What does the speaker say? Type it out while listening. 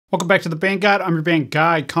Welcome back to the Band Guide. I'm your band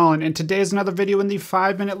guide, Colin, and today is another video in the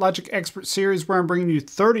 5-Minute Logic Expert series where I'm bringing you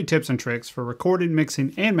 30 tips and tricks for recording,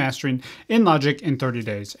 mixing, and mastering in Logic in 30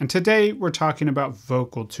 days. And today we're talking about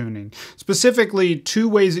vocal tuning. Specifically, 2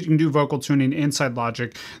 ways that you can do vocal tuning inside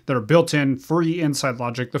Logic that are built in, free inside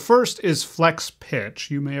Logic. The first is Flex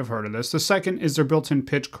Pitch. You may have heard of this. The second is their built-in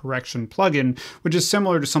pitch correction plugin, which is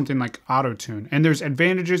similar to something like autotune. And there's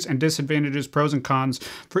advantages and disadvantages, pros and cons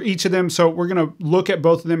for each of them. So we're going to look at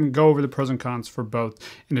both of them and go over the pros and cons for both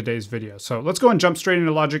in today's video. So let's go and jump straight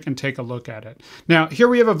into Logic and take a look at it. Now, here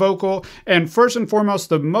we have a vocal, and first and foremost,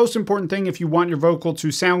 the most important thing if you want your vocal to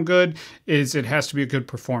sound good is it has to be a good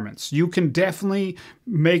performance. You can definitely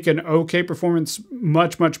make an okay performance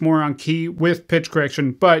much more on key with pitch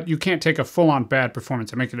correction, but you can't take a full-on bad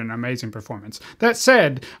performance and make it an amazing performance. That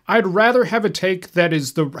said, I'd rather have a take that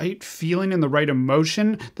is the right feeling and the right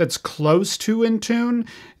emotion that's close to in tune,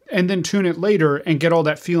 and then tune it later and get all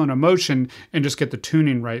that feel and emotion and just get the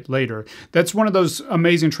tuning right later. That's one of those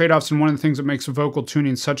amazing trade-offs, and one of the things that makes vocal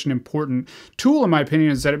tuning such an important tool, in my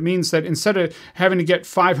opinion, is that it means that instead of having to get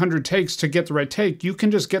 500 takes to get the right take, you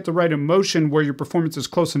can just get the right emotion where your performance is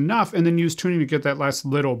close enough and then use tuning to get that last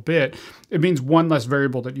little bit. It means one less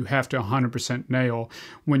variable that you have to 100% nail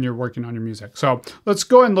when you're working on your music. So let's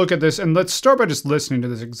go and look at this, and let's start by just listening to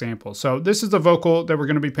this example. So this is the vocal that we're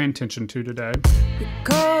going to be paying attention to today.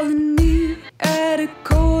 Calling me at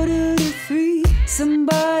 2:45.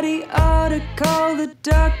 Somebody ought to call the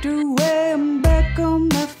doctor when I'm back on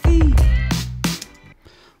my feet.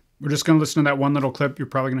 We're just going to listen to that one little clip. You're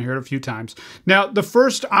probably going to hear it a few times. Now, the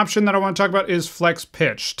first option that I want to talk about is Flex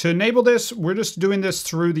Pitch. To enable this, we're just doing this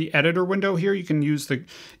through the editor window here. You can use the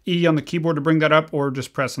E on the keyboard to bring that up, or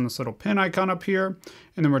just press on this little pin icon up here.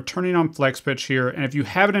 And then we're turning on Flex Pitch here. And if you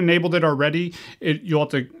haven't enabled it already, you'll have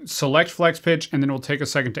to select Flex Pitch, and then it will take a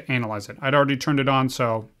second to analyze it. I'd already turned it on,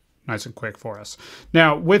 so nice and quick for us.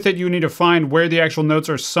 Now, with it, you need to find where the actual notes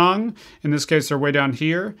are sung. In this case, they're way down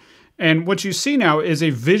here. And what you see now is a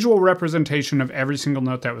visual representation of every single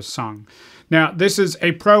note that was sung. Now, this is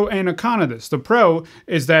a pro and a con of this. The pro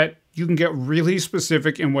is that you can get really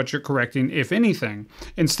specific in what you're correcting, if anything.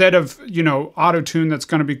 Instead of, auto-tune that's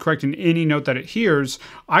going to be correcting any note that it hears,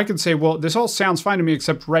 I can say, well, this all sounds fine to me,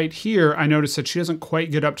 except right here, I notice that she doesn't quite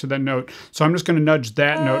get up to that note. So I'm just going to nudge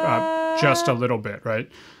that note up just a little bit, right?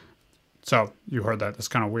 So you heard that. That's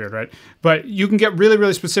kind of weird, right? But you can get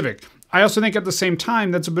really specific. I also think at the same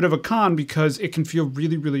time, that's a bit of a con because it can feel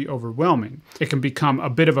really overwhelming. It can become a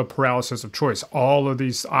bit of a paralysis of choice. All of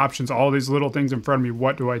these options, all these little things in front of me,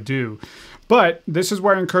 what do I do? But this is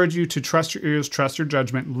where I encourage you to trust your ears, trust your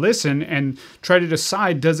judgment, listen, and try to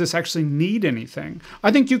decide, does this actually need anything?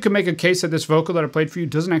 I think you can make a case that this vocal that I played for you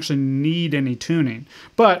doesn't actually need any tuning.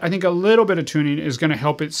 But I think a little bit of tuning is going to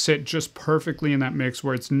help it sit just perfectly in that mix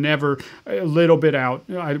where it's never a little bit out,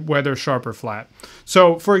 whether sharp or flat.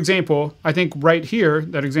 So, for example, I think right here,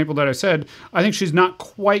 that example that I said, I think she's not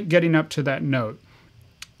quite getting up to that note.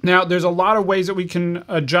 Now, there's a lot of ways that we can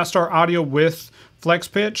adjust our audio with Flex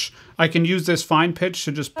Pitch. I can use this fine pitch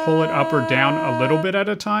to just pull it up or down a little bit at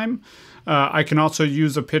a time. I can also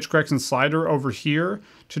use a pitch correction slider over here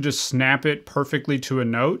to just snap it perfectly to a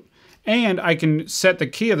note. And I can set the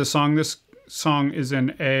key of the song. This song is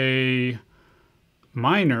in A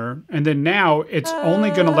minor, and then now it's only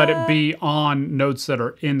going to let it be on notes that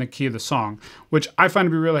are in the key of the song, which I find to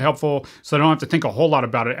be really helpful, so I don't have to think a whole lot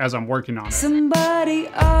about it as I'm working on it. Somebody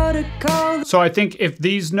ought to call. So I think if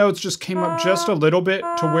these notes just came up just a little bit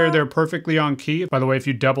to where they're perfectly on key, by the way, if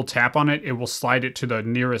you double tap on it, it will slide it to the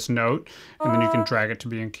nearest note, and then you can drag it to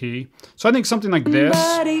be in key. So I think something like this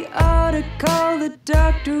Somebody ought to call the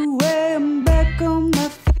doctor when I'm back on my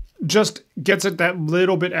feet. Just gets it that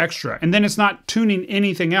little bit extra. And then it's not tuning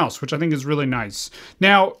anything else, which I think is really nice.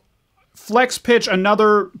 Now, Flex Pitch,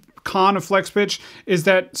 another con of Flex Pitch is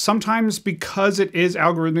that sometimes because it is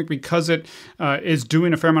algorithmic, because it is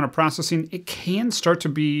doing a fair amount of processing, it can start to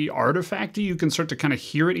be artifacty. You can start to kind of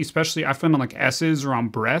hear it, especially I find on like S's or on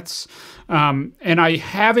breaths. And I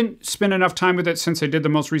haven't spent enough time with it since they did the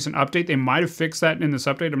most recent update. They might have fixed that in this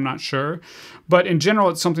update, I'm not sure. But in general,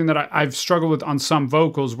 it's something that I've struggled with on some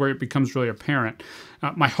vocals where it becomes really apparent.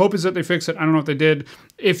 My hope is that they fix it. I don't know if they did.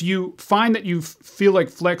 If you find that you feel like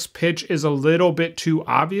Flex Pitch is a little bit too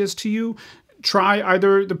obvious to you, try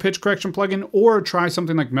either the pitch correction plugin or try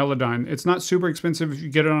something like Melodyne. It's not super expensive if you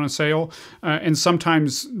get it on a sale. And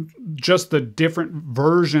sometimes just the different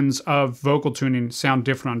versions of vocal tuning sound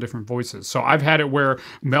different on different voices. So I've had it where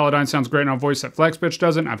Melodyne sounds great on a voice that Flex Pitch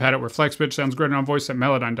doesn't. I've had it where Flex Pitch sounds great on a voice that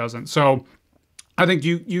Melodyne doesn't. So I think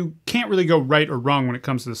you can't really go right or wrong when it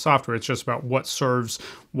comes to the software. It's just about what serves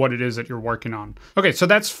what it is that you're working on. Okay, so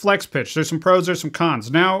that's flex pitch. There's some pros, there's some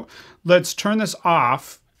cons. Now let's turn this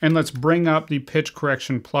off and let's bring up the pitch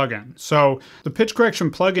correction plugin. So the pitch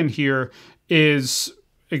correction plugin here is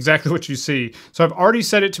exactly what you see. So I've already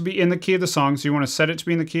set it to be in the key of the song, so you want to set it to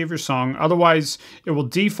be in the key of your song. Otherwise, it will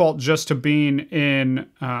default just to being in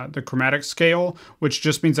the chromatic scale, which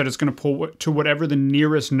just means that it's going to pull to whatever the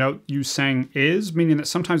nearest note you sang is, meaning that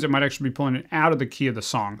sometimes it might actually be pulling it out of the key of the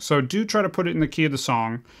song. So do try to put it in the key of the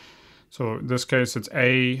song. So in this case, it's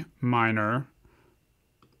A minor.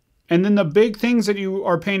 And then the big things that you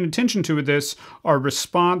are paying attention to with this are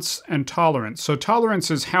response and tolerance. So tolerance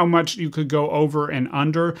is how much you could go over and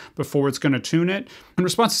under before it's going to tune it. And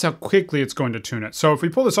response is how quickly it's going to tune it. So if we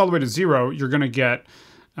pull this all the way to 0, you're going to get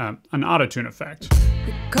an autotune effect.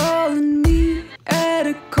 You're calling me at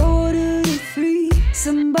 2:45.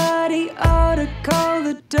 Somebody ought to call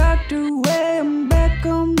the doctor when I'm back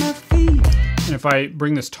on my feet. And if I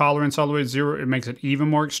bring this tolerance all the way to 0, it makes it even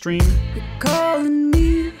more extreme. You're calling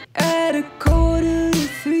me at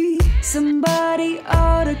 2:45. Somebody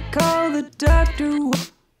ought to call the doctor.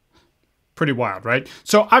 Pretty wild, right?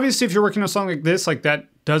 So obviously if you're working on a song like this, like that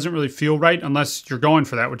doesn't really feel right unless you're going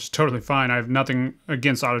for that, which is totally fine. I have nothing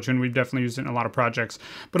against autotune. We've definitely used it in a lot of projects.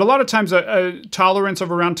 But a lot of times a tolerance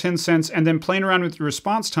of around 10 cents and then playing around with your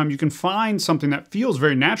response time, you can find something that feels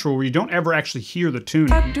very natural where you don't ever actually hear the tune.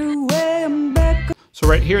 So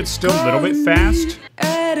right here, it's still a little bit fast.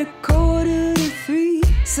 At 2:45.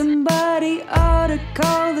 Somebody ought to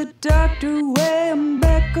call the doctor when I'm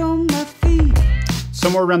back on my feet.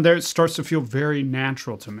 Somewhere around there, it starts to feel very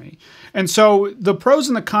natural to me. And so the pros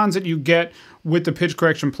and the cons that you get with the pitch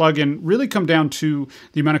correction plugin really come down to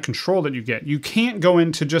the amount of control that you get. You can't go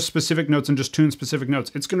into just specific notes and just tune specific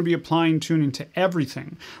notes. It's going to be applying tuning to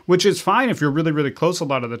everything, which is fine if you're really, really close a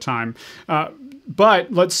lot of the time.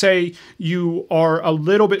 But let's say you are a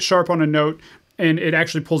little bit sharp on a note and it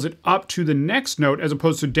actually pulls it up to the next note as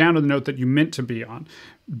opposed to down to the note that you meant to be on.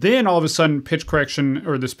 Then all of a sudden pitch correction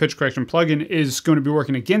or this pitch correction plugin is going to be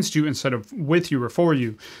working against you instead of with you or for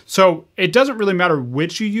you. So it doesn't really matter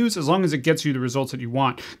which you use as long as it gets you the results that you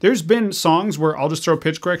want. There's been songs where I'll just throw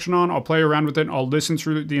pitch correction on, I'll play around with it, I'll listen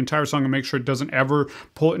through the entire song and make sure it doesn't ever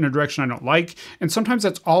pull it in a direction I don't like. And sometimes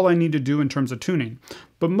that's all I need to do in terms of tuning.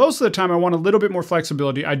 But most of the time I want a little bit more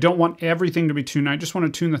flexibility. I don't want everything to be tuned. I just want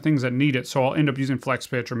to tune the things that need it. So I'll end up using flex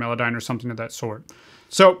pitch or Melodyne or something of that sort.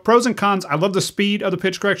 So pros and cons, I love the speed of the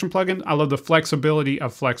pitch correction plugin. I love the flexibility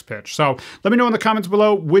of flex pitch. So let me know in the comments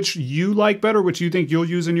below which you like better, which you think you'll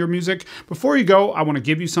use in your music. Before you go, I want to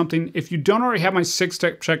give you something. If you don't already have my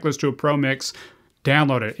 6-step checklist to a pro mix,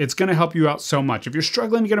 download it. It's going to help you out so much. If you're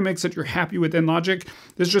struggling to get a mix that you're happy with in Logic,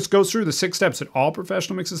 this just goes through the 6 steps that all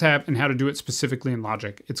professional mixes have and how to do it specifically in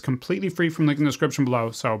Logic. It's completely free from the link in the description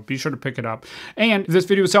below, so be sure to pick it up. And if this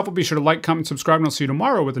video was helpful, be sure to like, comment, subscribe, and I'll see you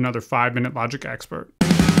tomorrow with another 5-Minute Logic Expert.